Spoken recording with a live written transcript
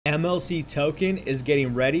MLC token is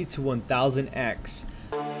getting ready to 1000x.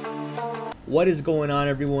 What is going on,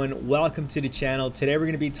 everyone? Welcome to the channel. Today we're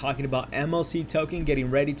going to be talking about MLC token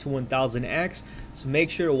getting ready to 1000x. So make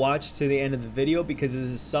sure to watch to the end of the video because this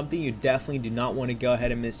is something you definitely do not want to go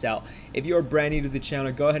ahead and miss out. If you are brand new to the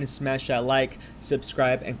channel, go ahead and smash that like,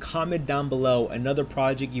 subscribe, and comment down below another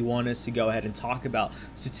project you want us to go ahead and talk about.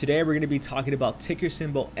 So today we're going to be talking about ticker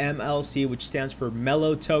symbol MLC, which stands for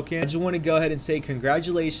Mlc Token. I just want to go ahead and say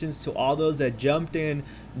congratulations to all those that jumped in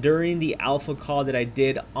during the alpha call that I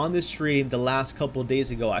did on the stream the last couple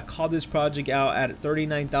days ago. I called this project out at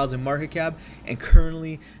 39,000 market cap and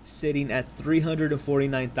currently sitting at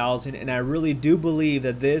 349,000, and I really do believe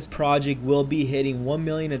that this project will be hitting 1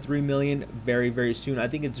 million and 3 million very soon. I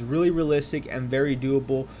think it's really realistic and very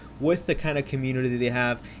doable with the kind of community they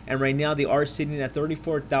have, and right now they are sitting at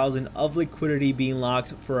 34,000 of liquidity being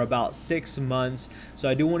locked for about 6 months. So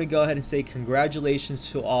I do want to go ahead and say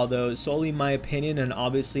congratulations to all those. Solely my opinion, and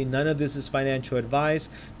obviously none of this is financial advice.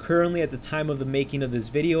 Currently, at the time of the making of this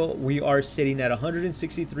video, we are sitting at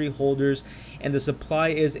 163 holders and the supply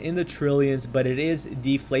is in the trillions, but it is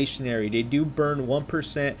deflationary. They do burn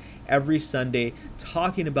 1% every Sunday.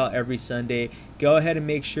 Talking about every Sunday, go ahead and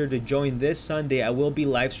make sure to join this Sunday. I will be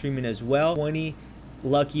live streaming as well. 20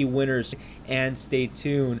 lucky winners, and stay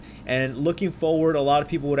tuned. And looking forward, a lot of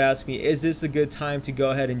people would ask me, is this a good time to go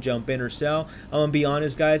ahead and jump in or sell? I'm gonna be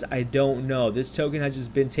honest, guys, I don't know. This token has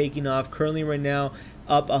just been taking off. Currently right now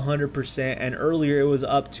up 100%, and earlier it was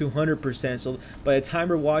up 200%. So by the time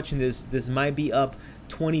we're watching this might be up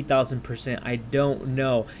 20,000%. I don't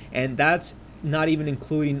know, and that's not even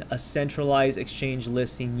including a centralized exchange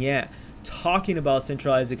listing yet. Talking about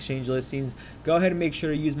centralized exchange listings, go ahead and make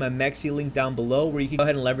sure to use my MEXC link down below where you can go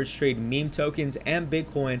ahead and leverage trade meme tokens and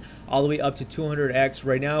Bitcoin all the way up to 200x.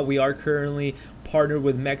 Right now we are currently partnered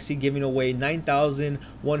with MEXC, giving away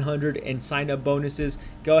 9,100 in sign up bonuses.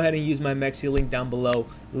 Go ahead and use my MEXC link down below.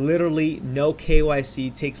 Literally no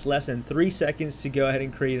KYC, takes less than 3 seconds to go ahead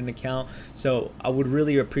and create an account. So I would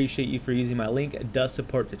really appreciate you for using my link. It does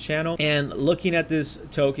support the channel. And looking at this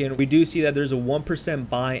token, we do see that there's a 1%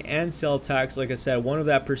 buy and sell tax. Like I said, one of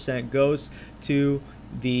that percent goes to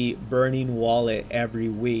the burning wallet every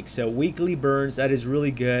week. So weekly burns, that is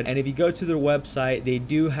really good. And if you go to their website, they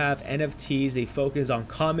do have NFTs. They focus on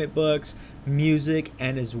comic books, music,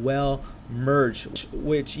 and as well merch,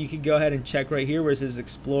 which you can go ahead and check right here where it says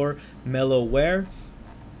explore Mellow Wear,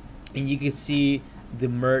 and you can see the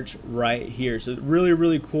merch right here. So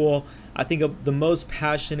really cool. I think of the most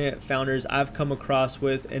passionate founders I've come across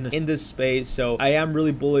with in this space. So I am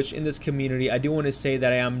really bullish in this community. I do want to say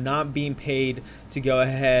that I am not being paid to go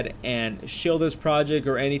ahead and show this project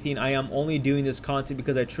or anything. I am only doing this content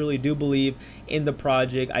because I truly do believe in the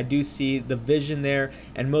project. I do see the vision there,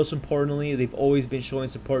 and most importantly, they've always been showing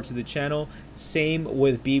support to the channel. Same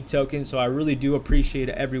with Beep Token. So I really do appreciate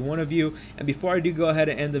every one of you. And before I do go ahead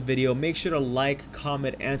and end the video, make sure to like,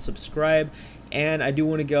 comment, and subscribe. And I do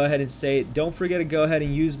want to go ahead and say, don't forget to go ahead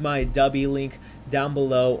and use my W link down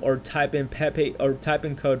below, or type in Pepe, or type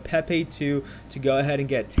in code Pepe2 to go ahead and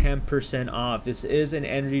get 10% off. This is an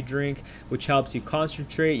energy drink which helps you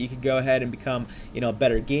concentrate. You can go ahead and become, you know, a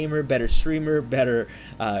better gamer, better streamer, better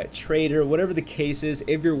trader, whatever the case is.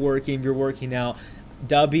 If you're working out,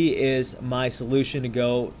 W is my solution to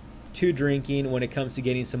go to drinking when it comes to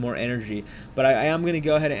getting some more energy. But I am going to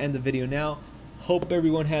go ahead and end the video now. Hope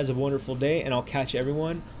everyone has a wonderful day, and I'll catch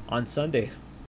everyone on Sunday.